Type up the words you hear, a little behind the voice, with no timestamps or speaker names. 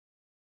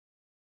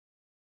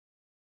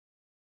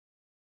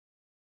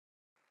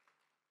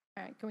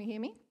All right, can we hear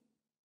me?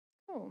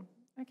 Cool.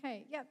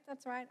 Okay, yep,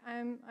 that's right.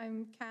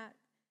 I'm Kat.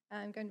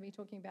 I'm going to be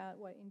talking about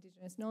what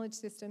Indigenous knowledge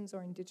systems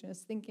or Indigenous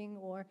thinking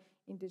or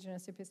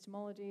Indigenous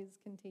epistemologies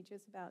can teach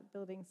us about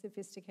building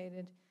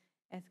sophisticated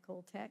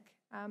ethical tech.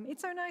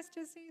 It's so nice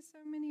to see so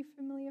many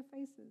familiar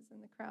faces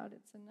in the crowd.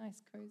 It's a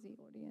nice, cozy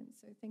audience.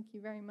 So thank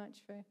you very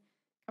much for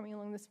coming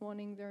along this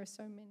morning. There are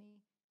so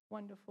many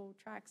wonderful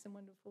tracks and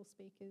wonderful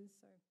speakers.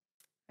 So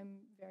I'm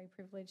very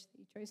privileged that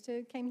you chose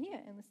to come here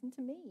and listen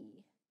to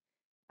me.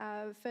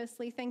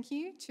 Firstly, thank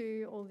you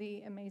to all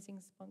the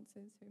amazing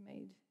sponsors who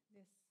made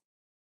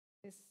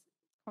this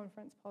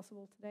conference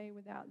possible today.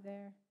 Without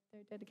their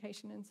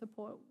dedication and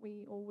support,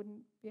 we all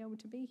wouldn't be able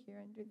to be here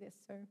and do this.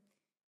 So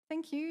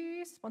thank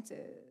you,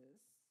 sponsors.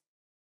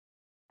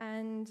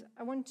 And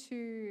I want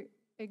to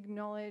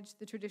acknowledge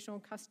the traditional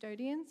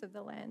custodians of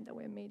the land that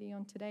we're meeting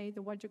on today,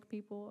 the Whadjuk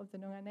people of the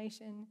Noongar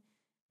Nation,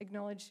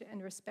 acknowledge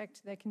and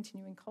respect their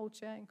continuing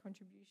culture and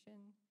contribution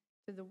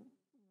to the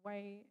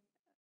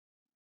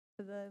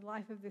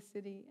life of this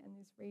city and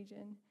this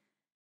region.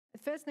 The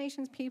First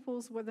Nations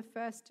peoples were the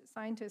first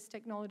scientists,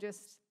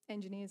 technologists,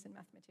 engineers, and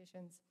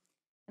mathematicians.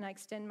 And I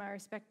extend my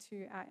respect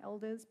to our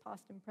elders,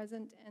 past and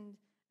present, and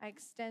I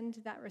extend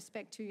that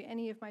respect to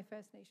any of my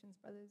First Nations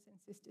brothers and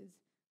sisters,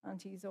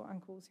 aunties or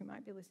uncles who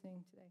might be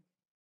listening today.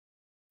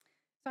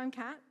 So I'm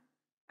Kat.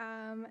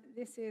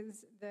 This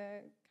is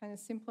the kind of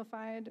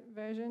simplified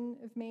version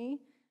of me.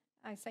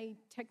 I say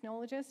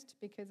technologist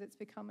because it's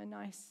become a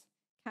nice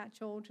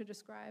catch-all to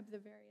describe the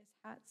various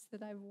hats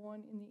that I've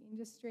worn in the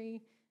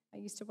industry. I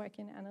used to work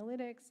in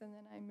analytics and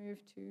then I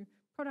moved to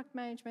product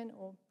management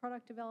or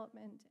product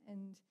development,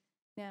 and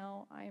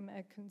now I'm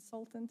a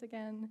consultant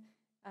again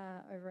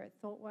over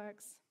at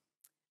ThoughtWorks.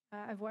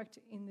 I've worked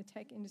in the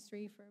tech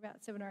industry for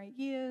about 7 or 8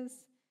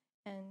 years,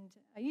 and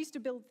I used to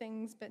build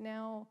things, but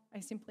now I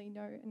simply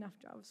know enough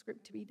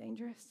JavaScript to be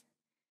dangerous.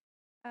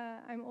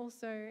 I'm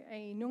also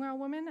a Noongar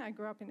woman. I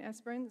grew up in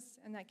Esperance,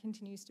 and that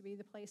continues to be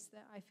the place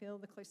that I feel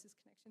the closest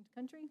connection to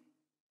country.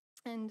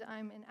 And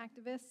I'm an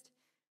activist,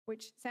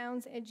 which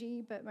sounds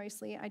edgy, but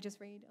mostly I just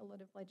read a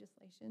lot of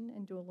legislation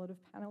and do a lot of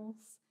panels.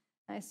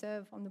 I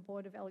serve on the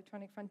board of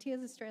Electronic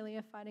Frontiers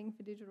Australia, fighting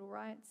for digital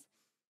rights.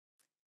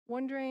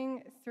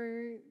 Wandering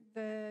through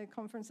the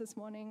conference this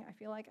morning, I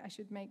feel like I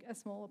should make a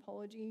small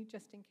apology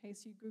just in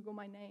case you Google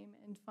my name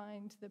and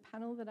find the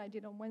panel that I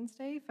did on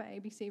Wednesday for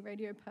ABC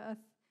Radio Perth.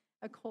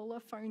 A caller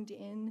phoned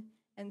in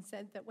and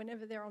said that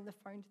whenever they're on the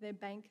phone to their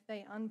bank,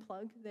 they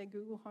unplug their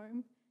Google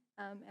Home,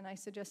 and I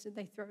suggested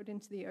they throw it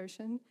into the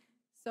ocean.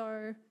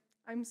 So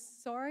I'm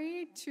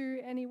sorry to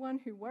anyone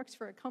who works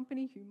for a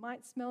company who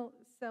might sell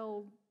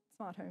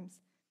smart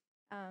homes,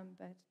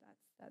 but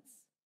that's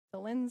the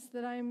lens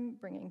that I'm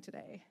bringing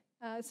today.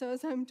 So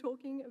as I'm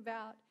talking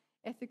about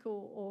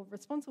ethical or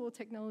responsible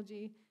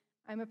technology,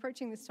 I'm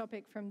approaching this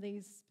topic from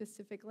these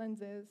specific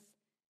lenses.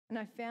 And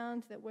I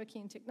found that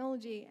working in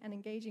technology and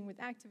engaging with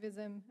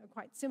activism are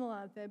quite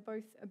similar. They're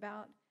both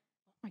about,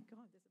 oh my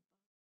God,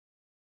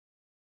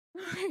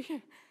 there's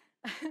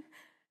a bug.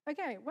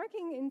 Okay,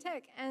 working in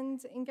tech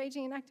and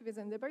engaging in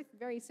activism, they're both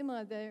very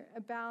similar. They're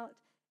about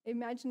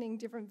imagining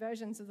different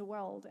versions of the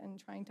world and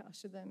trying to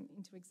usher them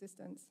into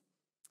existence.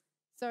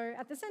 So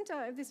at the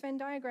center of this Venn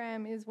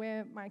diagram is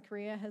where my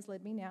career has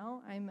led me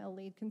now. I'm a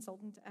lead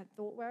consultant at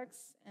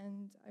ThoughtWorks,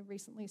 and I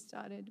recently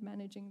started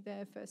managing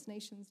their First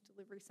Nations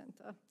Delivery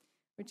Centre,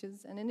 which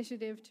is an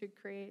initiative to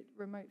create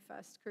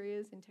remote-first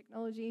careers in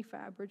technology for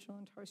Aboriginal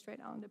and Torres Strait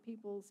Islander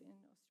peoples in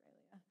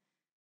Australia.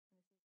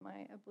 This is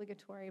my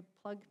obligatory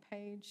plug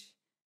page,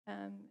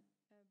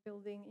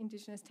 building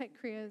Indigenous tech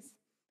careers,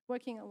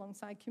 working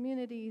alongside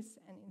communities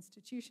and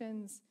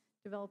institutions,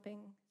 developing,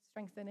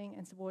 strengthening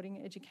and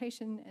supporting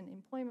education and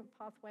employment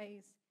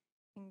pathways,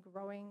 and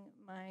growing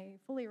my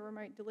fully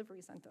remote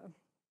delivery centre.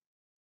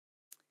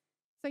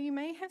 So you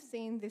may have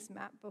seen this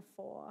map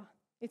before.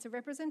 It's a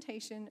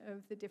representation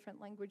of the different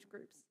language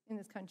groups in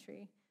this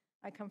country.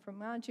 I come from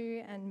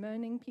Marju and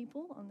Mirning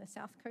people on the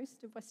south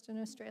coast of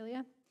Western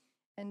Australia.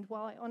 And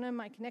while I honour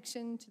my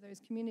connection to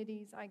those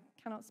communities, I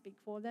cannot speak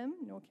for them,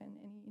 nor can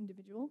any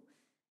individual.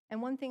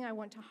 And one thing I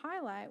want to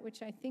highlight,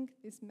 which I think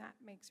this map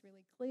makes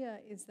really clear,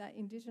 is that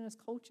Indigenous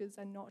cultures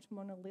are not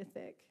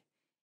monolithic.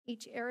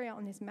 Each area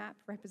on this map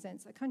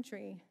represents a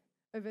country,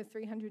 over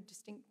 300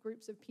 distinct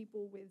groups of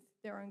people with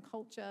their own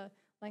culture,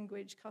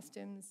 language,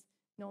 customs,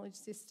 knowledge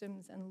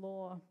systems, and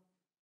law.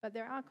 But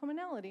there are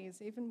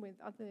commonalities, even with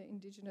other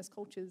Indigenous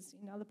cultures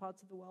in other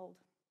parts of the world.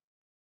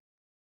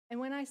 And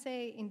when I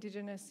say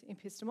Indigenous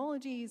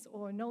epistemologies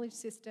or knowledge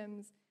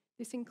systems,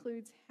 this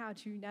includes how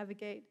to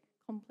navigate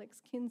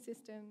complex kin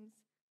systems,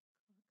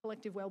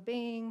 collective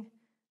well-being,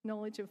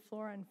 knowledge of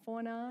flora and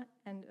fauna,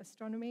 and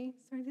astronomy.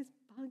 Sorry, this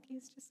bug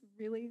is just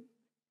really,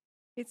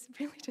 it's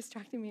really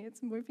distracting me.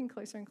 It's moving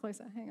closer and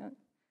closer. Hang on.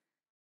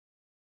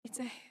 Is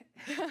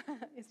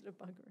it a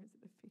bug or is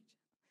it a feature?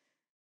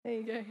 There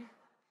you go.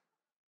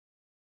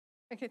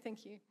 Okay,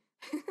 thank you.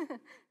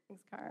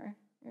 Thanks, Cara.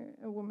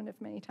 You're a woman of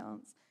many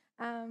talents.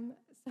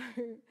 So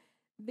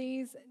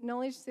These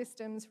knowledge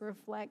systems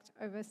reflect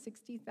over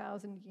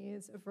 60,000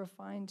 years of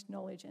refined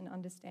knowledge and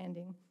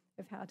understanding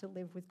of how to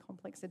live with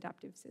complex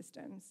adaptive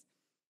systems.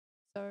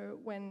 So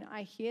when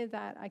I hear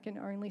that, I can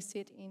only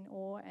sit in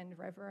awe and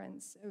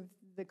reverence of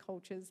the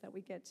cultures that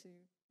we get to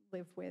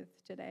live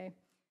with today.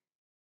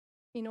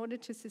 In order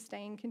to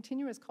sustain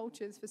continuous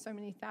cultures for so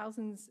many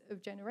thousands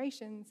of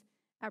generations,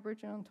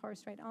 Aboriginal and Torres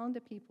Strait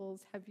Islander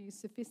peoples have used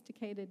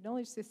sophisticated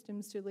knowledge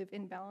systems to live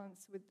in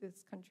balance with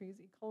this country's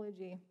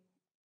ecology.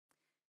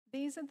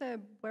 These are the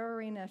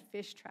Werrina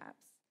fish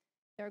traps.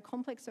 They're a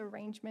complex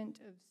arrangement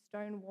of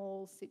stone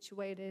walls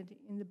situated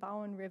in the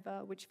Bowen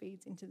River, which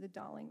feeds into the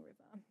Darling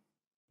River.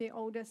 The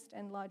oldest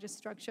and largest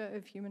structure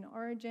of human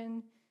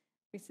origin.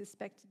 We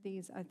suspect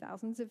these are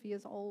thousands of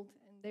years old,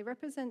 and they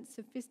represent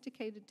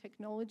sophisticated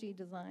technology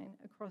design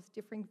across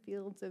different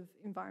fields of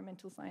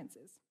environmental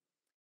sciences,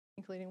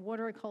 including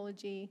water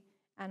ecology,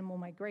 animal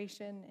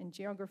migration and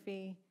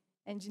geography,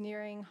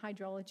 engineering,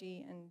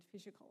 hydrology, and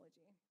fish ecology.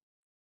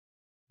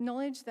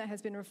 Knowledge that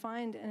has been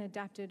refined and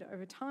adapted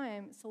over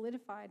time,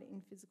 solidified in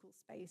physical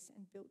space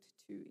and built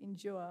to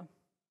endure.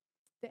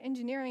 The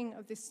engineering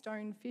of this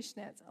stone fish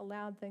nets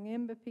allowed the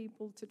Ngamba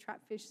people to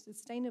trap fish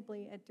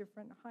sustainably at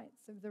different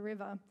heights of the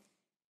river.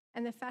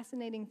 And the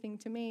fascinating thing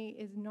to me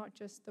is not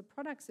just the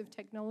products of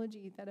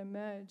technology that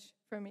emerge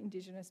from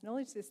Indigenous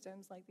knowledge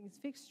systems like these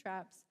fish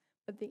traps,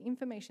 but the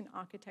information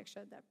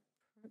architecture that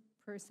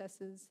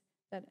processes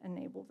that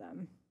enable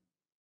them.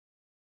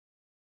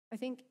 I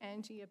think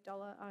Angie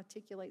Abdullah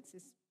articulates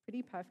this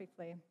pretty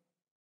perfectly.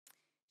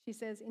 She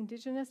says,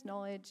 Indigenous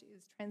knowledge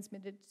is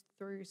transmitted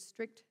through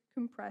strict,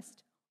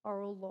 compressed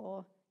oral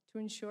law to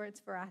ensure its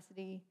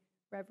veracity,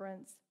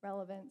 reverence,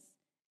 relevance,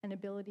 and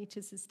ability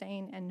to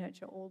sustain and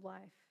nurture all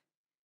life.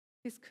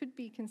 This could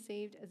be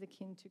conceived as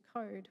akin to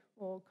code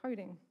or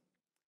coding.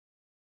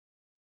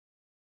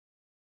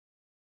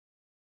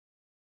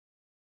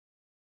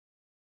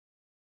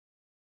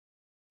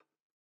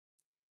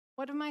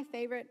 One of my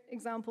favorite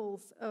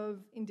examples of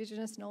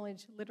Indigenous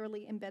knowledge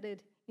literally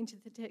embedded into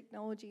the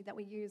technology that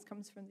we use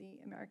comes from the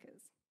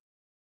Americas.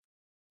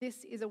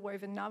 This is a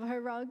woven Navajo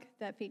rug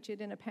that featured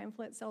in a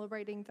pamphlet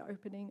celebrating the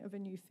opening of a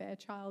new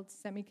Fairchild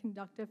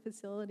semiconductor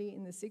facility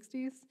in the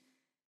 60s.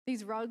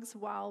 These rugs,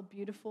 while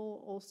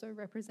beautiful, also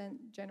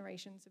represent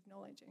generations of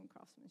knowledge and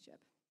craftsmanship.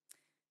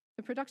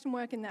 The production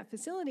work in that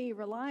facility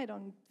relied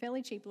on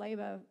fairly cheap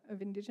labor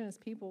of Indigenous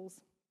peoples,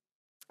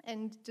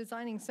 and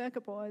designing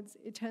circuit boards,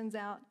 it turns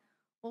out,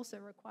 also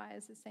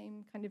requires the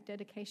same kind of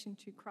dedication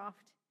to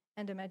craft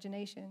and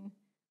imagination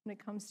when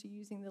it comes to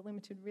using the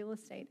limited real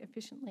estate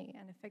efficiently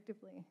and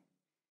effectively.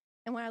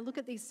 And when I look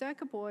at these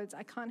circuit boards,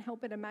 I can't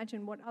help but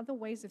imagine what other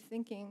ways of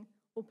thinking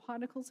or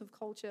particles of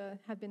culture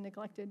have been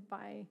neglected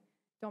by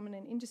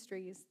dominant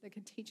industries that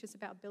could teach us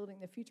about building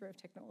the future of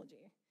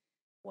technology.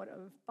 What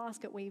of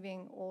basket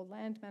weaving or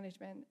land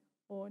management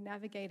or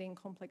navigating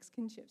complex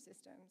kinship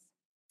systems?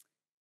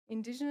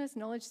 Indigenous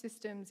knowledge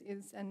systems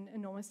is an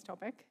enormous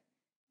topic,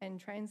 and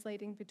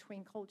translating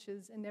between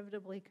cultures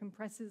inevitably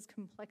compresses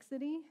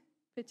complexity,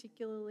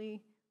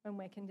 particularly when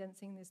we're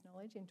condensing this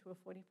knowledge into a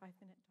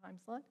 45-minute time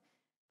slot.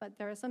 But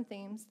there are some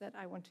themes that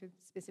I want to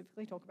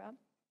specifically talk about.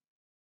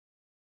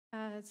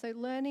 So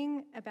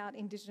learning about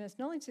Indigenous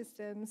knowledge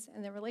systems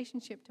and their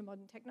relationship to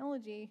modern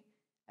technology,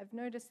 I've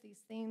noticed these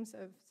themes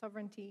of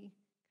sovereignty,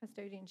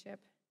 custodianship,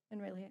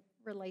 and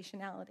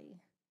relationality.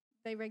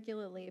 They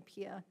regularly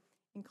appear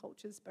in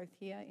cultures both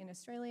here in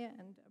Australia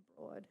and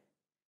abroad.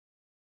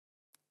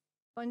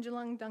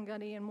 Bundjalung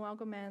Dunghutti and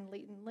Mwalgaman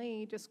Leighton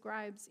Lee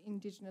describes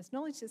Indigenous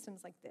knowledge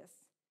systems like this.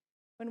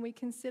 When we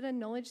consider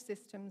knowledge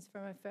systems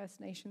from a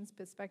First Nations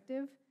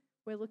perspective,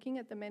 we're looking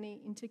at the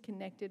many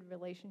interconnected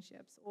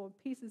relationships or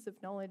pieces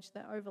of knowledge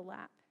that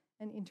overlap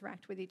and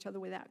interact with each other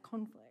without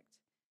conflict.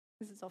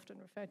 This is often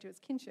referred to as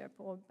kinship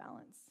or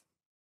balance.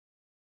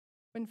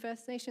 When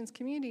First Nations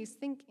communities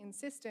think in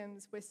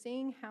systems, we're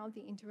seeing how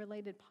the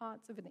interrelated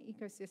parts of an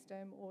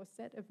ecosystem or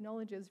set of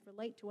knowledges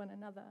relate to one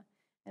another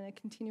and are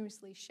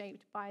continuously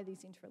shaped by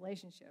these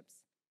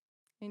interrelationships.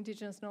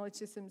 Indigenous knowledge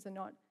systems are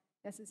not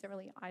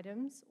necessarily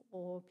items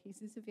or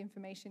pieces of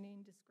information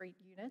in discrete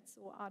units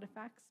or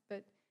artifacts,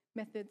 but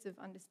methods of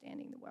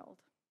understanding the world,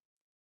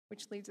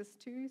 which leads us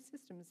to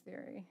systems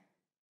theory.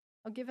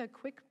 I'll give a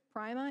quick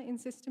primer in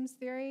systems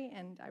theory,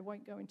 and I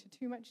won't go into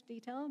too much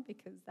detail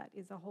because that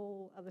is a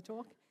whole other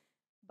talk.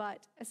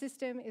 But a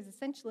system is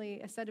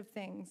essentially a set of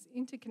things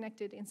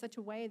interconnected in such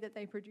a way that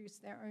they produce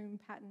their own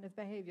pattern of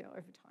behavior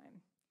over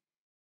time.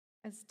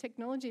 As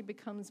technology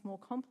becomes more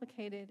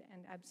complicated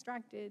and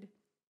abstracted,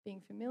 being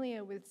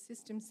familiar with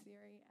systems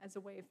theory as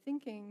a way of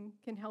thinking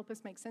can help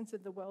us make sense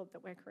of the world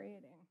that we're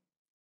creating.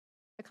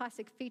 A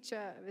classic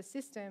feature of a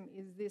system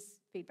is this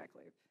feedback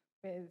loop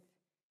with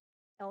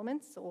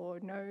elements or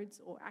nodes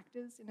or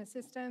actors in a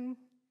system,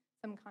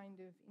 some kind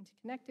of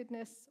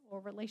interconnectedness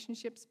or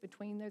relationships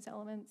between those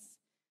elements,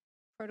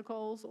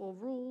 protocols or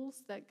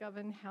rules that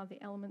govern how the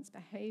elements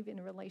behave in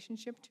a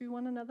relationship to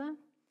one another,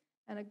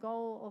 and a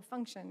goal or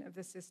function of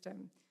the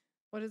system.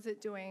 What is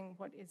it doing?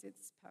 What is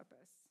its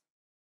purpose?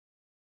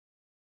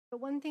 But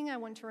one thing I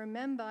want to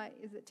remember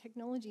is that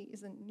technology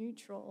isn't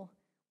neutral.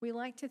 We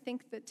like to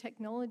think that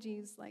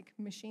technologies like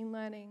machine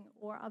learning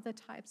or other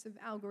types of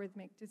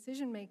algorithmic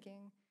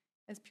decision-making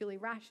as purely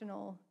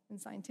rational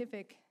and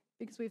scientific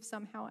because we've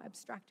somehow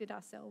abstracted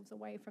ourselves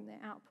away from their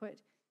output.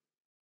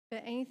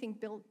 But anything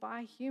built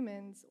by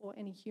humans or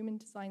any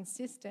human-designed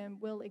system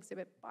will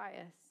exhibit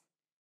bias.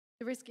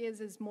 The risk is,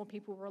 as more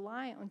people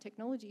rely on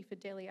technology for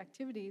daily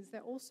activities,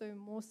 they're also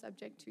more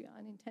subject to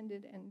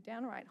unintended and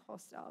downright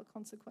hostile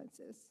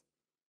consequences.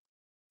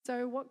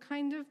 So what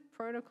kind of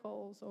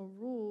protocols or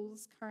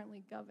rules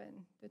currently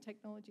govern the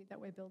technology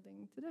that we're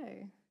building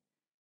today?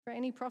 For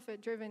any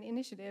profit-driven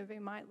initiative,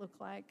 it might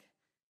look like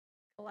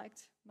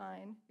collect,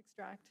 mine,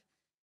 extract,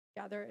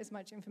 gather as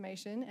much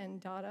information and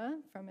data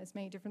from as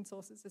many different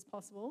sources as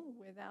possible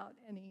without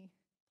any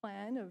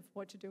plan of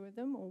what to do with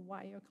them or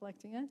why you're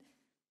collecting it.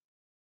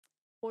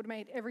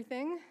 Automate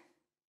everything,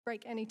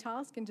 break any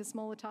task into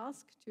smaller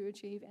tasks to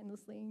achieve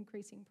endlessly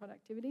increasing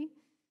productivity,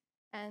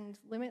 and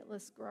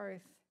limitless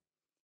growth.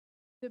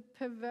 The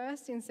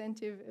perverse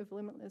incentive of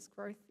limitless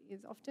growth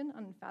is often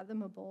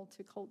unfathomable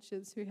to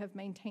cultures who have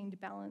maintained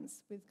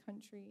balance with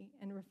country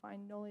and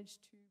refined knowledge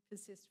to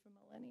persist for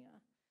millennia.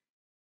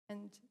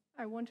 And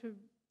I want to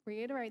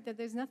reiterate that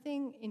there's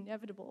nothing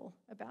inevitable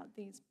about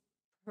these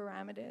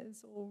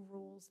parameters or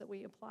rules that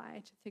we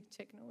apply to the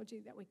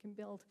technology that we can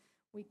build.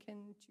 We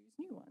can choose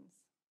new ones.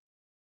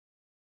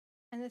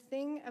 And the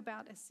thing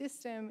about a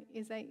system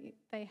is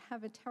they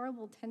have a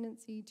terrible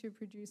tendency to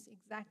produce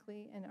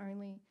exactly and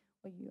only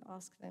what you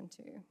ask them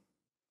to.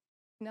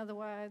 In other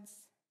words,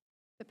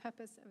 the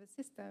purpose of a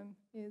system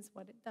is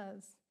what it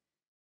does.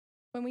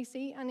 When we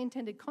see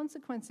unintended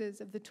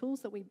consequences of the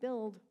tools that we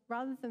build,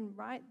 rather than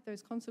write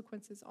those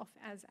consequences off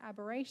as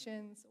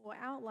aberrations or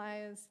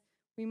outliers,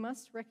 we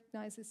must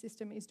recognize the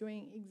system is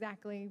doing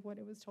exactly what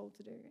it was told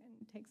to do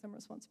and take some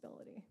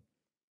responsibility.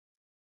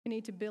 We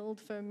need to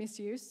build for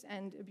misuse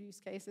and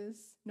abuse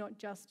cases, not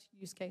just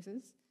use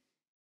cases,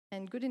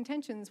 and good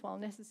intentions, while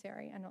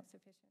necessary, are not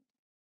sufficient.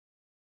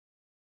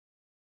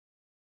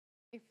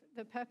 If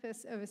the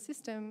purpose of a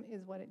system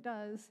is what it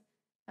does,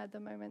 at the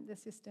moment the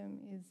system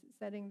is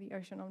setting the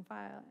ocean on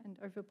fire and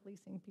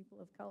over-policing people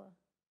of colour.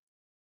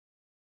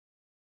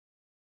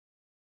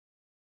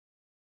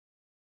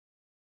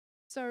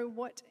 So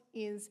what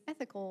is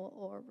ethical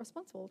or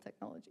responsible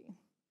technology?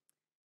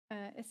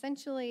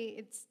 Essentially,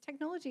 it's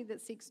technology that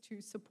seeks to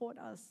support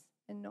us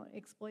and not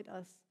exploit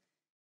us.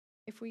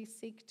 If we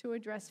seek to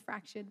address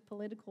fractured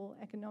political,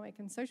 economic,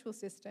 and social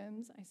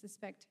systems, I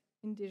suspect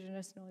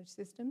Indigenous knowledge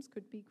systems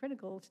could be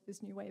critical to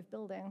this new way of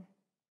building.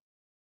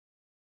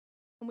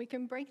 And we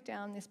can break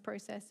down this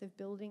process of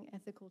building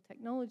ethical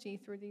technology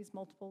through these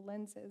multiple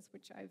lenses,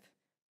 which I've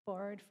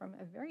borrowed from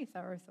a very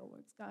thorough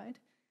ThoughtWorks guide.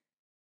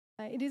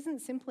 It isn't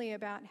simply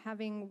about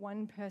having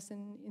one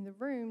person in the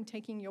room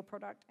taking your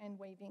product and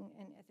waving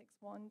an ethics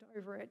wand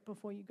over it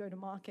before you go to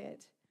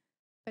market,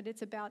 but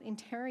it's about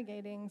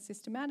interrogating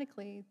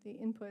systematically the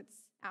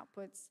inputs,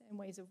 outputs, and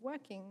ways of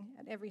working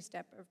at every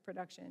step of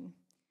production.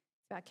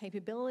 It's about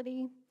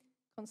capability,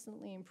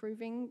 constantly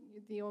improving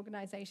the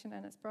organization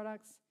and its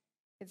products.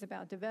 It's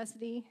about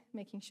diversity,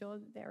 making sure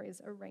that there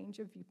is a range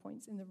of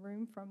viewpoints in the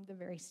room from the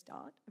very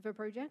start of a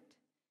project,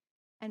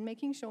 and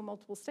making sure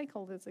multiple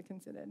stakeholders are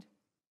considered.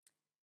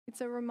 It's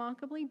a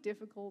remarkably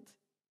difficult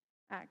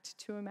act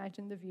to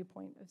imagine the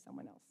viewpoint of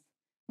someone else,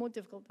 more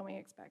difficult than we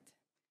expect.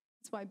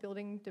 That's why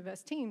building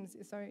diverse teams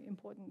is so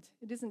important.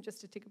 It isn't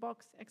just a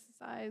tick-a-box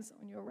exercise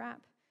on your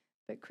wrap,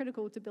 but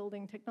critical to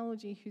building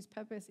technology whose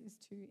purpose is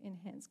to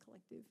enhance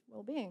collective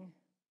well-being.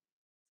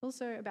 It's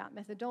also about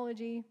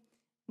methodology,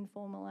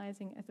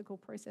 formalizing ethical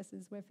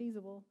processes where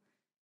feasible,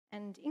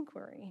 and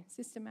inquiry,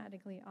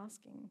 systematically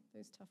asking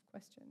those tough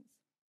questions.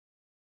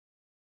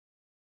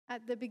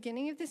 At the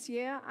beginning of this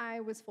year, I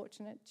was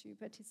fortunate to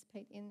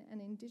participate in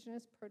an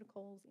Indigenous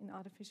Protocols in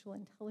Artificial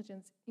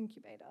Intelligence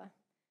incubator.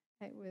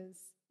 It was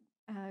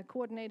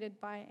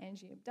coordinated by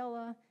Angie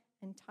Abdullah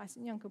and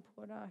Tyson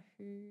Yunkaporta,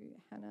 who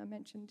Hannah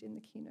mentioned in the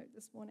keynote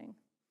this morning.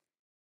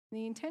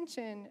 The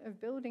intention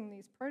of building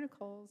these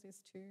protocols is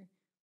to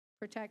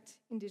protect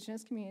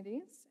Indigenous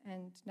communities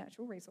and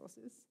natural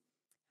resources,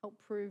 help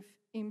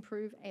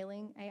improve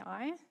ailing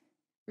AI,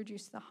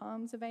 reduce the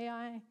harms of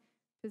AI,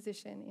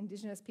 position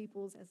Indigenous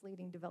peoples as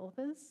leading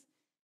developers,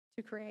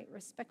 to create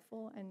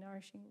respectful and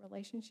nourishing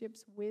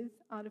relationships with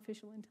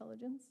artificial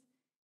intelligence,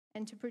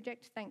 and to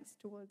project thanks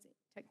towards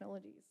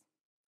technologies.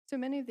 So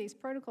many of these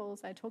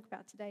protocols I talk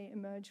about today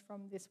emerge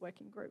from this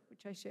working group,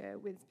 which I share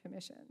with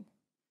permission.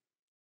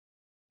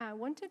 I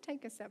want to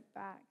take a step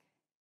back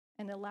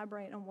and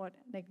elaborate on what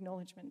an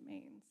acknowledgement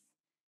means.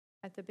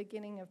 At the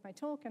beginning of my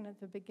talk and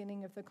at the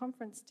beginning of the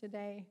conference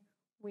today,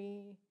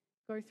 we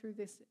go through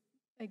this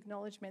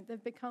acknowledgement.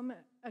 They've become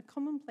a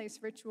commonplace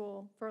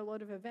ritual for a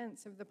lot of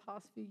events over the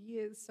past few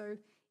years, so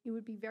it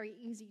would be very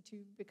easy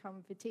to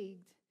become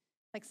fatigued,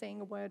 like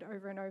saying a word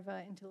over and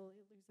over until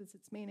it loses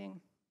its meaning.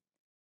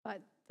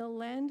 But the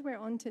land we're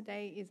on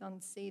today is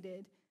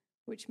unceded,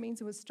 which means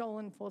it was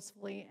stolen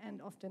forcefully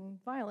and often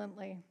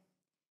violently.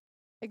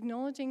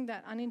 Acknowledging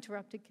that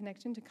uninterrupted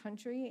connection to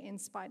country in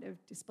spite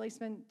of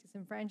displacement,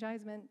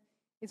 disenfranchisement,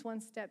 is one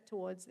step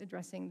towards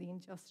addressing the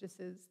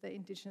injustices that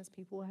Indigenous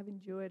people have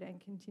endured and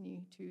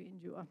continue to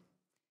endure.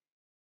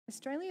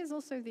 Australia is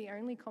also the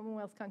only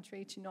Commonwealth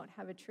country to not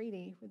have a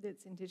treaty with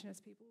its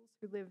Indigenous peoples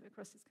who live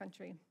across this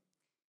country.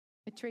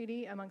 A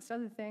treaty, amongst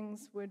other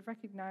things, would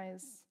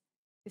recognise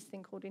this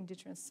thing called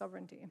Indigenous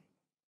sovereignty.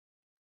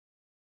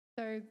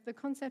 So the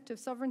concept of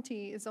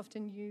sovereignty is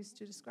often used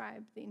to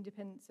describe the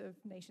independence of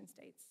nation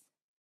states.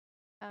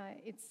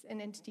 It's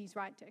an entity's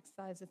right to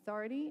exercise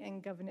authority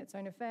and govern its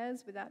own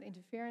affairs without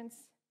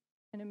interference,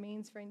 and a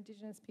means for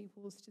Indigenous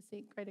peoples to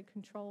seek greater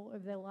control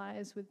of their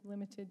lives with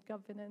limited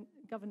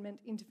government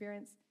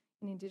interference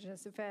in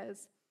Indigenous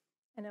affairs.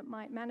 And it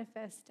might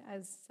manifest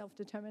as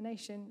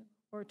self-determination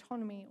or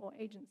autonomy or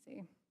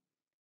agency.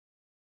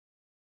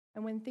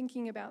 And when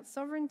thinking about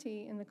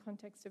sovereignty in the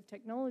context of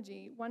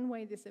technology, one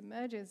way this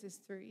emerges is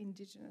through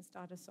Indigenous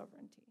data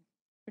sovereignty,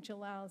 which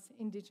allows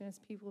Indigenous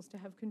peoples to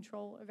have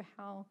control over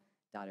how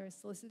data is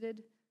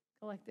solicited,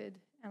 collected,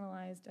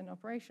 analysed, and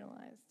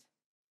operationalised.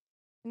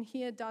 And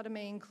here, data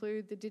may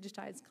include the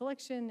digitized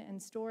collection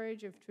and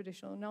storage of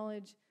traditional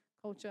knowledge,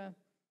 culture,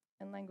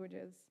 and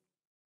languages.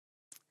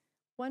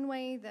 One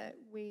way that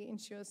we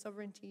ensure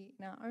sovereignty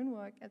in our own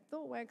work at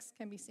ThoughtWorks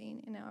can be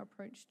seen in our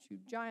approach to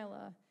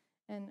Gila,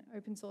 an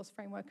open source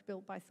framework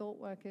built by thought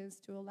workers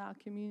to allow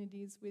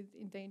communities with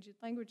endangered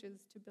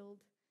languages to build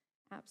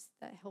apps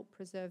that help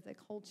preserve their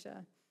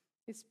culture.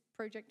 This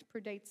project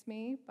predates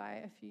me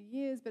by a few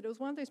years, but it was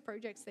one of those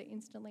projects that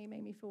instantly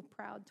made me feel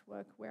proud to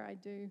work where I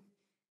do.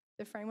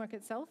 The framework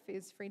itself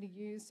is free to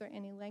use, so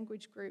any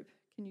language group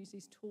can use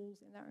these tools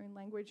in their own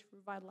language for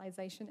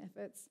revitalization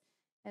efforts,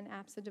 and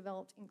apps are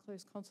developed in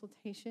close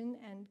consultation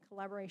and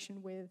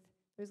collaboration with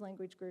those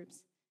language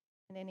groups,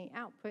 and any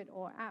output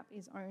or app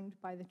is owned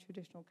by the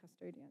traditional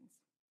custodians.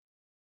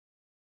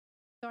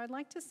 So I'd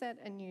like to set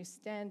a new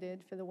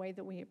standard for the way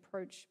that we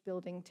approach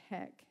building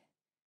tech.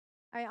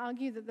 I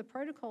argue that the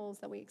protocols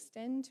that we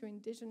extend to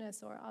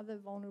Indigenous or other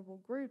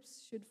vulnerable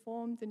groups should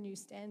form the new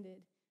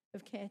standard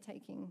of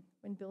caretaking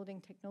when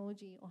building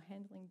technology or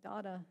handling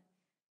data.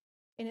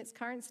 In its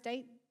current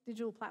state,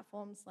 digital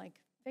platforms like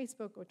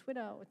Facebook or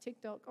Twitter or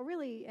TikTok, or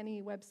really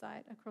any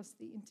website across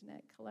the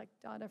internet, collect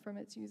data from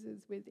its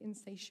users with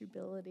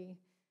insatiability.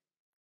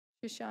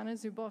 Shoshana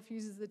Zuboff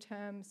uses the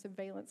term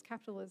surveillance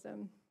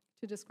capitalism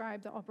to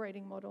describe the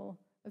operating model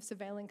of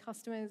surveilling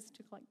customers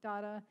to collect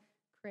data,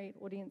 create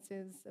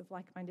audiences of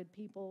like-minded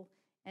people,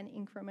 and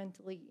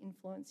incrementally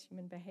influence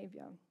human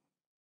behaviour.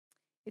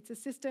 It's a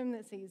system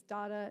that sees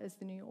data as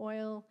the new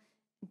oil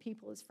and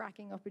people as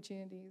fracking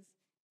opportunities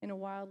in a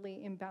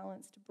wildly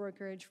imbalanced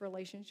brokerage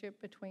relationship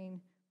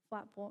between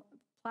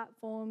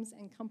platforms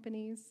and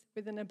companies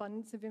with an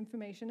abundance of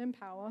information and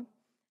power,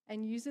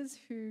 and users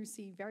who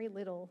see very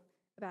little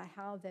about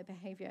how their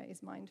behaviour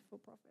is mined for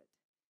profit.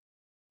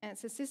 And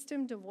it's a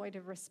system devoid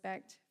of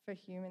respect for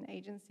human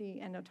agency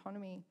and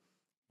autonomy,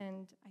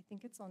 and I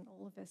think it's on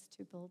all of us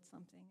to build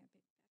something a bit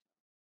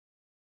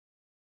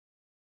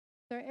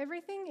better. So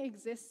everything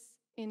exists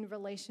in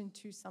relation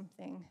to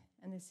something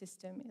and the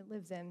system it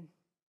lives in.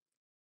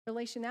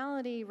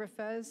 Relationality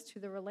refers to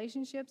the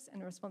relationships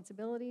and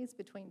responsibilities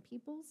between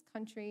peoples,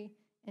 country,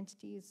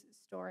 entities,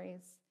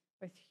 stories,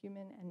 both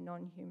human and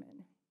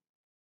non-human.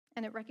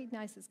 And it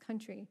recognizes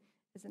country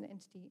as an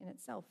entity in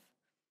itself.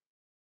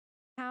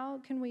 How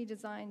can we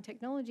design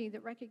technology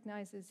that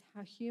recognizes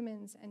how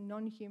humans and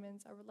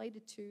non-humans are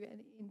related to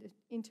and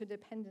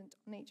interdependent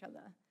on each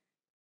other?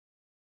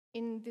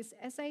 In this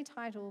essay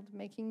titled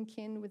Making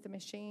Kin with the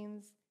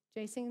Machines,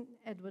 Jason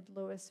Edward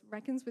Lewis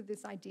reckons with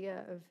this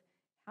idea of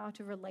how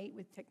to relate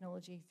with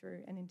technology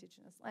through an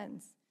Indigenous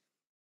lens.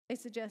 They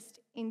suggest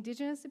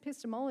Indigenous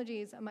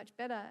epistemologies are much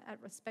better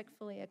at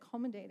respectfully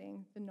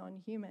accommodating the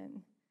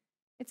non-human.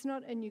 It's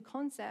not a new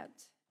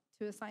concept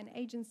to assign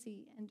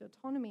agency and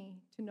autonomy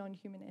to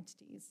non-human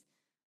entities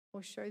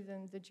or show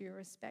them the due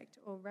respect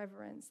or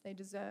reverence they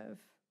deserve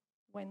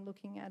when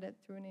looking at it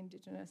through an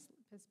Indigenous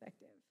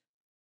perspective.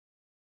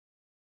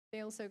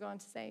 They also go on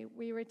to say,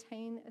 we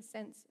retain a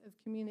sense of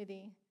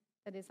community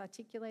that is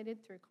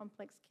articulated through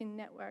complex kin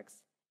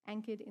networks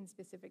anchored in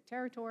specific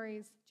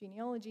territories,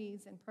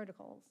 genealogies, and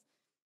protocols.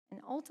 And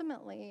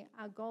ultimately,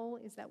 our goal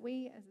is that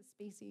we as a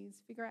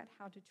species figure out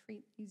how to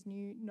treat these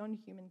new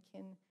non-human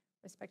kin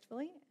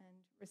respectfully and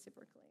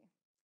reciprocally,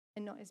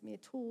 and not as mere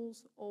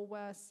tools or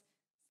worse,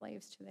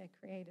 slaves to their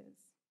creators.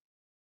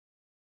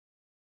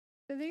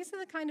 So these are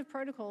the kind of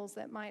protocols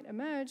that might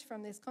emerge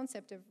from this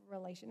concept of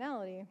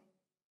relationality.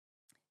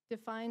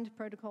 Defined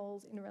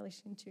protocols in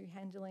relation to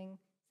handling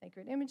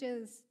sacred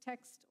images,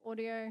 text,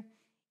 audio.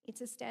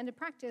 It's a standard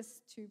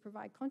practice to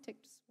provide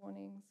context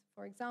warnings,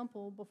 for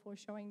example, before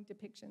showing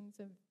depictions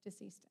of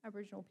deceased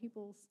Aboriginal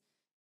peoples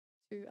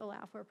to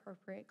allow for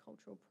appropriate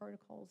cultural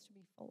protocols to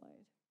be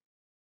followed.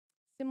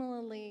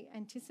 Similarly,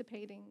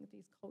 anticipating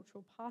these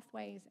cultural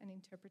pathways and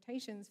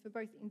interpretations for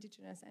both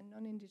Indigenous and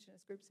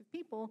non-Indigenous groups of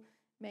people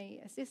may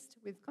assist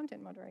with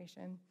content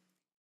moderation.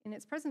 In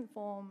its present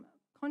form,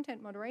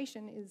 content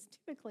moderation is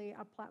typically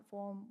a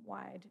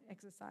platform-wide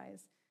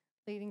exercise,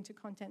 leading to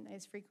content that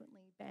is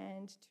frequently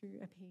banned to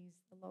appease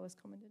the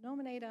lowest common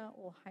denominator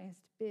or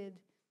highest bid.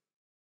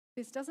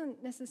 This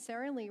doesn't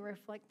necessarily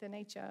reflect the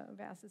nature of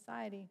our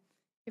society.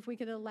 If we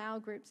could allow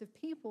groups of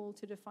people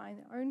to define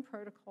their own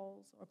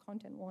protocols or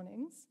content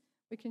warnings,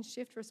 we can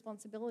shift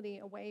responsibility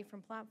away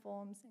from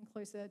platforms and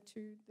closer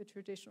to the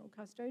traditional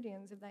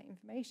custodians of that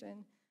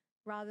information,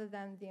 rather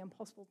than the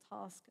impossible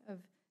task of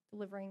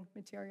delivering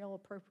material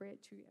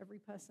appropriate to every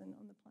person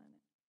on the planet.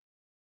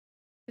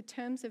 The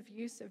terms of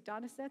use of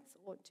data sets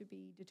ought to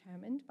be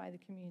determined by the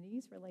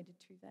communities related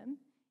to them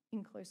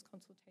in close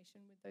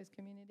consultation with those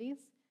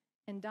communities,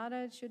 and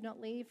data should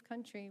not leave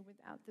country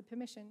without the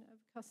permission of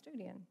a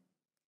custodian.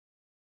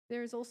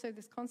 There is also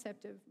this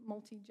concept of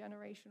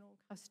multi-generational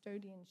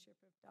custodianship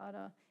of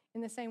data,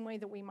 in the same way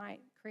that we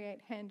might create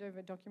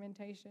handover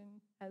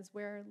documentation as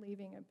we're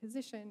leaving a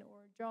position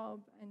or a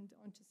job and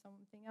onto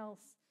something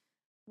else.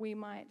 We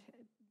might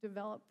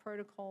develop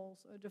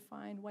protocols or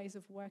define ways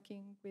of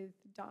working with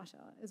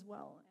data as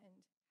well, and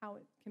how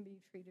it can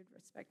be treated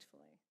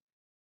respectfully.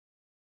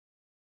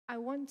 I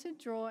want to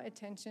draw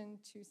attention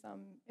to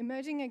some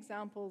emerging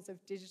examples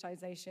of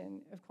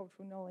digitization of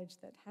cultural knowledge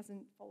that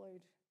hasn't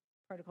followed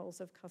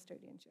protocols of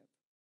custodianship.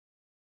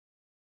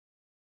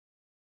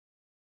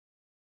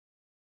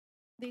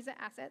 These are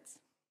assets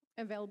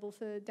available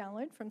for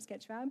download from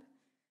Sketchfab,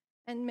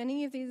 and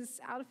many of these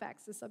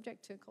artifacts are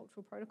subject to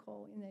cultural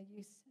protocol in their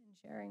use and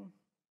sharing.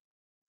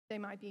 They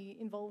might be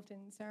involved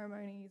in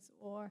ceremonies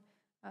or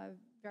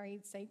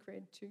very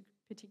sacred to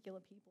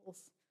particular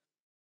peoples.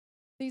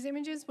 These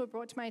images were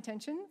brought to my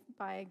attention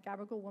by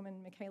Gabbergal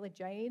woman Michaela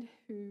Jade,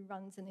 who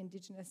runs an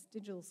Indigenous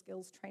digital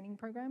skills training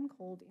program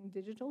called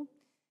Indigital.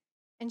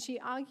 And she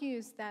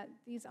argues that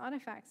these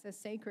artifacts are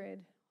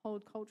sacred,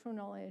 hold cultural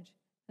knowledge,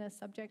 and are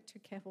subject to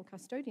careful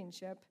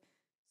custodianship.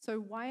 So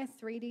why are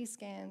 3D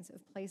scans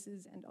of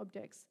places and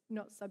objects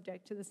not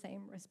subject to the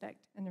same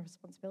respect and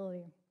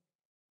responsibility?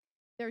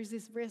 There is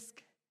this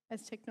risk,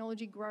 as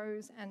technology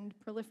grows and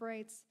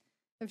proliferates,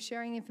 of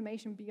sharing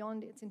information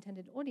beyond its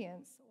intended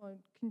audience or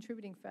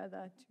contributing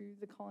further to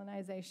the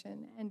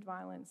colonization and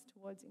violence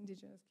towards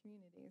Indigenous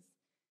communities.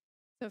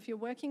 So if you're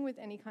working with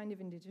any kind of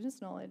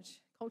Indigenous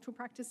knowledge, cultural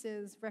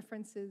practices,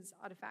 references,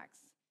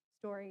 artifacts,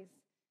 stories,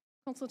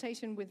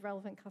 consultation with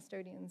relevant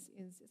custodians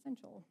is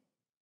essential.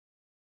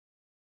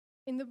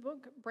 In the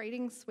book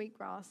Braiding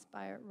Sweetgrass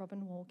by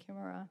Robin Wall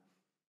Kimmerer,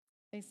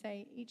 they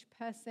say each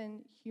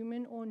person,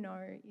 human or no,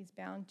 is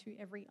bound to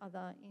every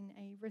other in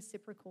a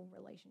reciprocal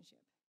relationship.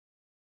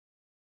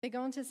 They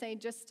go on to say,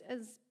 just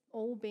as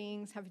all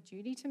beings have a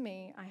duty to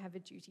me, I have a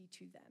duty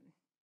to them.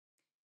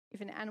 If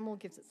an animal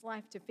gives its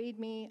life to feed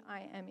me,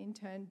 I am in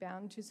turn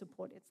bound to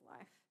support its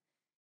life.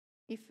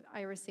 If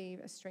I receive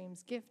a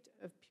stream's gift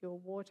of pure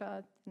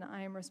water, then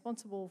I am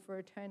responsible for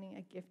returning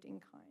a gift in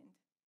kind.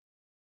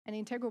 An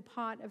integral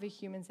part of a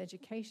human's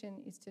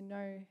education is to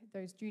know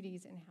those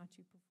duties and how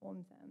to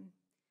perform them.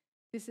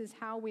 This is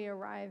how we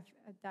arrive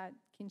at that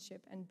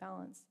kinship and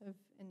balance of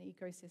an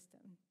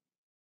ecosystem.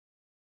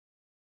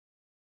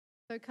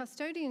 So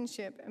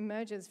custodianship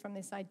emerges from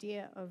this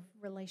idea of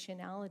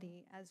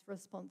relationality as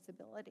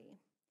responsibility.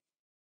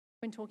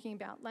 When talking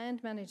about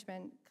land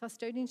management,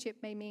 custodianship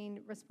may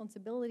mean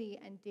responsibility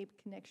and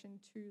deep connection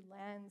to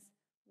lands,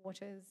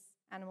 waters,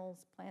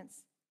 animals,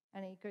 plants,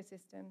 and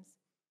ecosystems.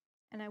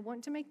 And I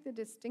want to make the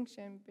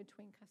distinction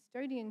between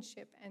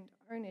custodianship and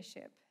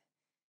ownership.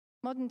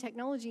 Modern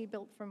technology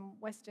built from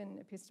Western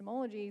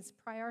epistemologies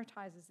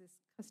prioritizes this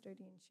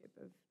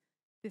custodianship of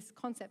this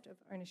concept of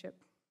ownership.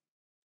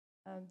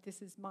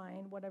 This is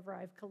mine, whatever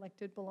I've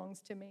collected belongs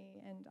to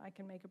me, and I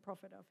can make a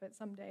profit off it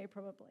someday,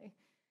 probably.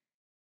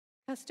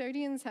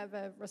 Custodians have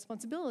a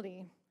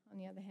responsibility, on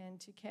the other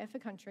hand, to care for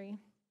country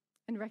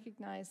and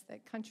recognize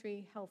that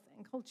country, health,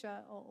 and culture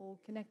are all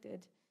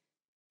connected.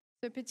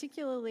 So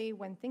particularly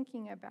when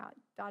thinking about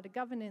data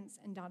governance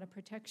and data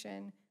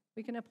protection,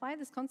 we can apply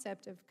this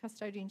concept of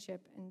custodianship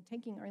and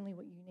taking only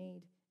what you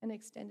need and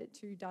extend it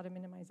to data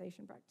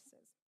minimization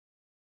practices.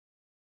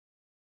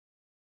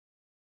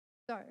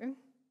 So,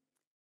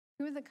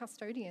 who are the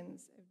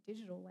custodians of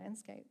digital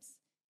landscapes?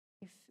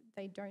 If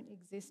they don't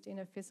exist in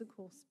a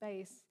physical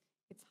space,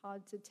 it's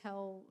hard to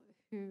tell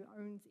who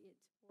owns it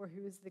or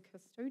who is the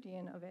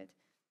custodian of it.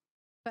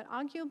 But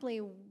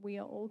arguably, we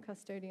are all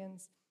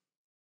custodians.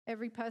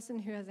 Every person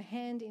who has a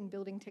hand in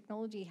building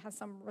technology has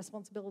some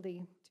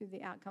responsibility to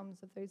the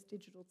outcomes of those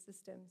digital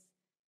systems.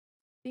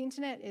 The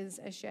internet is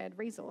a shared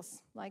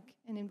resource, like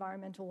an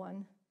environmental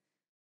one,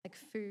 like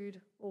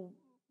food or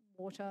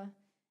water,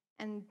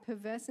 and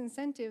perverse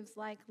incentives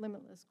like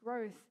limitless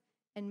growth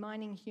and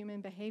mining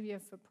human behaviour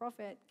for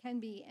profit can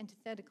be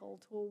antithetical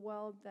to a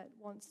world that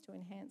wants to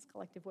enhance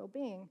collective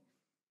well-being.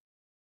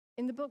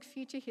 In the book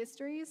Future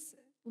Histories,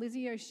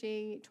 Lizzie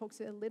O'Shea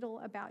talks a little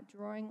about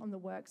drawing on the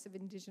works of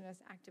Indigenous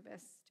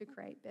activists to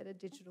create better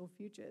digital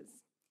futures.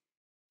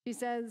 She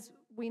says,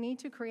 we need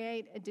to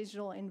create a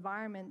digital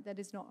environment that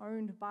is not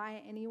owned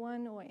by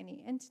anyone or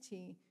any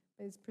entity,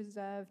 but is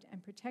preserved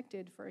and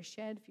protected for a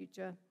shared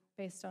future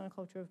based on a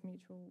culture of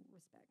mutual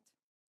respect.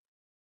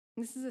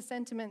 And this is a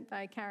sentiment that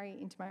I carry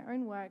into my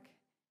own work,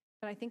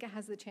 but I think it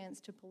has the chance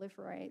to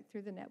proliferate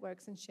through the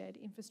networks and shared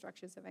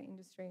infrastructures of our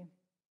industry.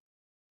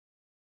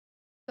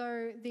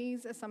 So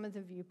these are some of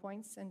the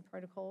viewpoints and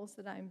protocols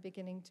that I'm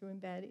beginning to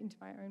embed into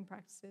my own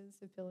practices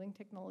of building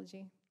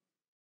technology.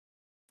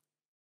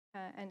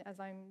 And as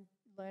I'm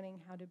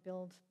learning how to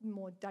build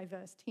more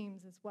diverse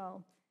teams as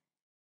well.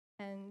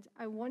 And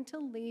I want to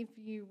leave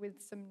you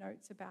with some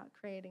notes about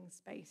creating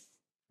space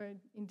for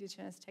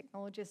Indigenous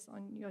technologists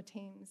on your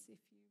teams if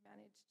you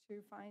manage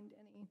to find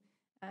any,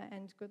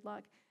 and good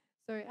luck.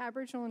 So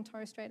Aboriginal and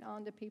Torres Strait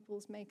Islander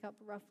peoples make up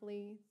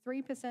roughly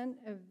 3%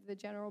 of the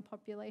general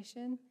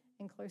population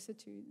and closer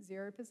to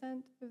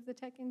 0% of the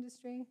tech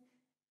industry.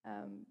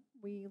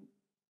 We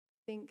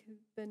think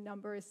the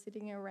number is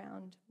sitting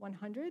around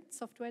 100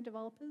 software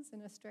developers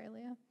in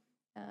Australia.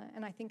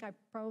 And I think I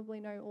probably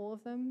know all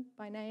of them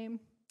by name.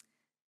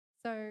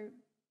 So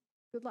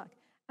good luck.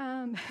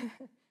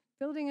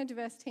 Building a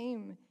diverse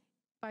team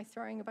by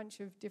throwing a bunch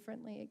of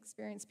differently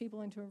experienced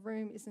people into a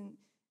room isn't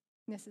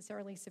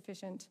necessarily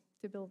sufficient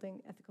to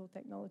building ethical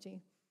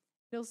technology.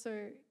 But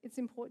also, it's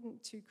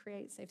important to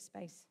create safe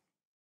space.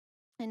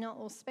 And not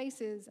all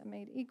spaces are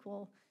made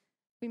equal.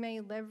 We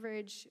may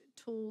leverage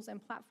tools and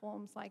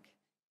platforms like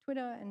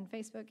Twitter and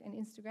Facebook and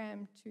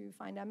Instagram to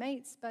find our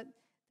mates, but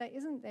that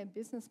isn't their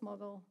business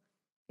model.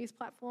 These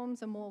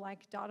platforms are more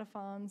like data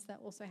farms that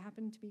also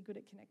happen to be good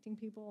at connecting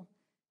people.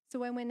 So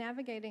when we're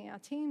navigating our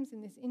teams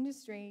in this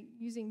industry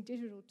using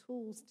digital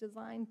tools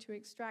designed to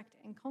extract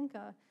and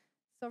conquer,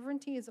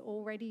 sovereignty is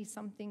already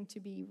something to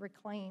be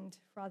reclaimed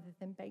rather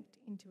than baked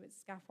into its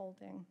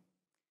scaffolding.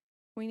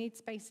 We need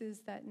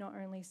spaces that not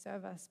only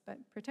serve us, but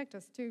protect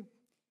us too.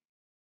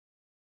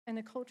 And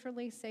a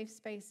culturally safe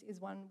space is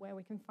one where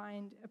we can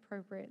find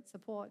appropriate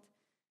support,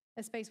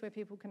 a space where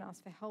people can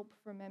ask for help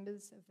from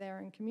members of their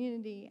own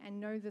community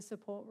and know the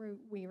support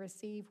we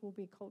receive will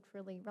be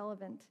culturally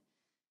relevant.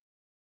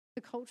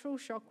 The cultural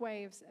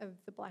shockwaves of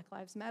the Black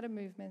Lives Matter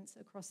movements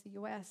across the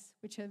US,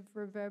 which have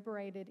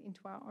reverberated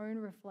into our own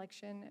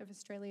reflection of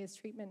Australia's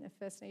treatment of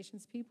First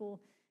Nations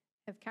people,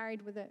 have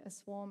carried with it a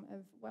swarm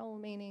of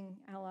well-meaning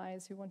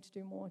allies who want to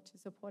do more to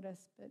support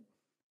us, but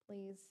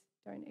please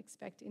don't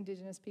expect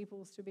Indigenous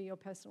peoples to be your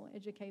personal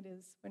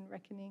educators when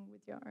reckoning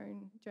with your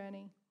own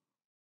journey.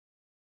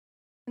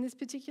 And this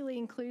particularly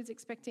includes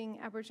expecting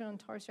Aboriginal and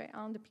Torres Strait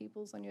Islander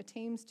peoples on your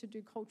teams to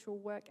do cultural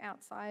work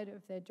outside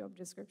of their job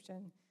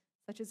description,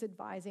 such as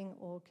advising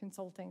or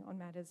consulting on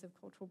matters of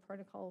cultural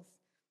protocols.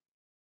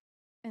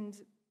 And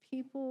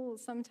people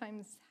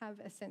sometimes have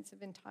a sense of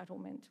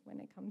entitlement when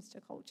it comes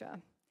to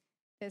culture.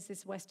 There's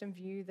this Western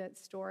view that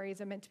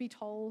stories are meant to be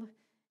told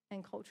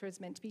and culture is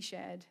meant to be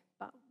shared,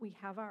 but we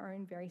have our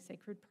own very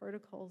sacred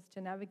protocols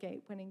to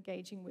navigate when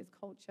engaging with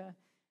culture,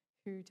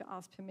 who to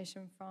ask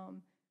permission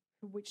from,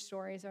 which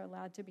stories are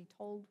allowed to be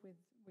told with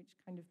which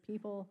kind of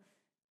people,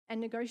 and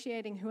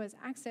negotiating who has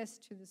access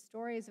to the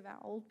stories of our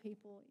old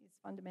people is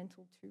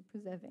fundamental to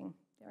preserving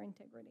their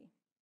integrity.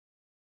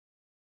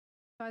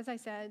 So as I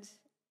said,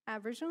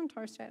 Aboriginal and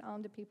Torres Strait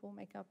Islander people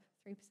make up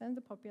 3% of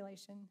the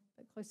population,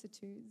 but closer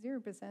to 0%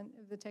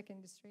 of the tech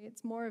industry.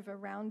 It's more of a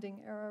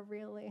rounding error,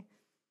 really.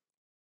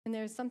 And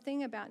there's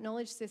something about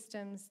knowledge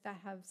systems that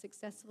have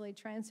successfully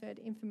transferred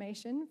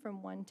information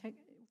from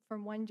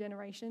one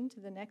generation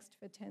to the next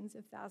for tens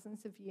of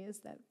thousands of years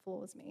that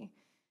floors me.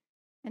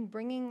 And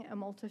bringing a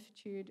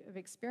multitude of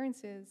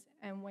experiences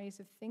and ways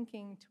of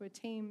thinking to a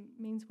team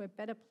means we're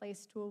better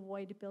placed to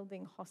avoid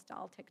building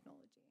hostile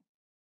technology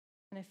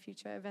and a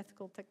future of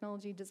ethical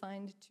technology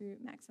designed to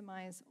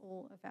maximize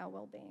all of our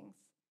well-beings.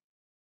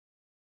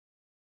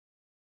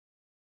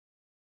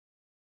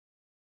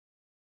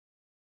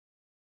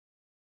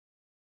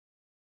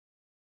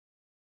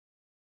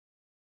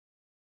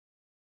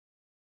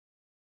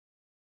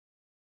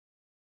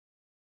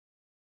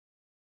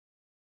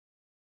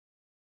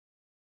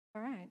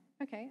 All right,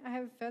 okay, I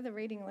have a further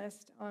reading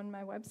list on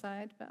my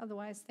website, but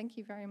otherwise, thank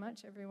you very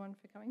much, everyone,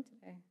 for coming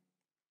today.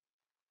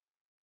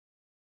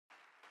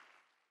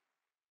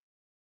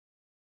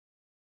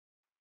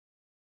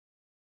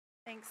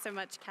 Thanks so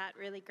much, Kat.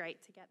 Really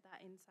great to get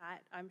that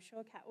insight. I'm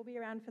sure Kat will be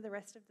around for the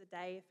rest of the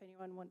day if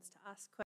anyone wants to ask questions.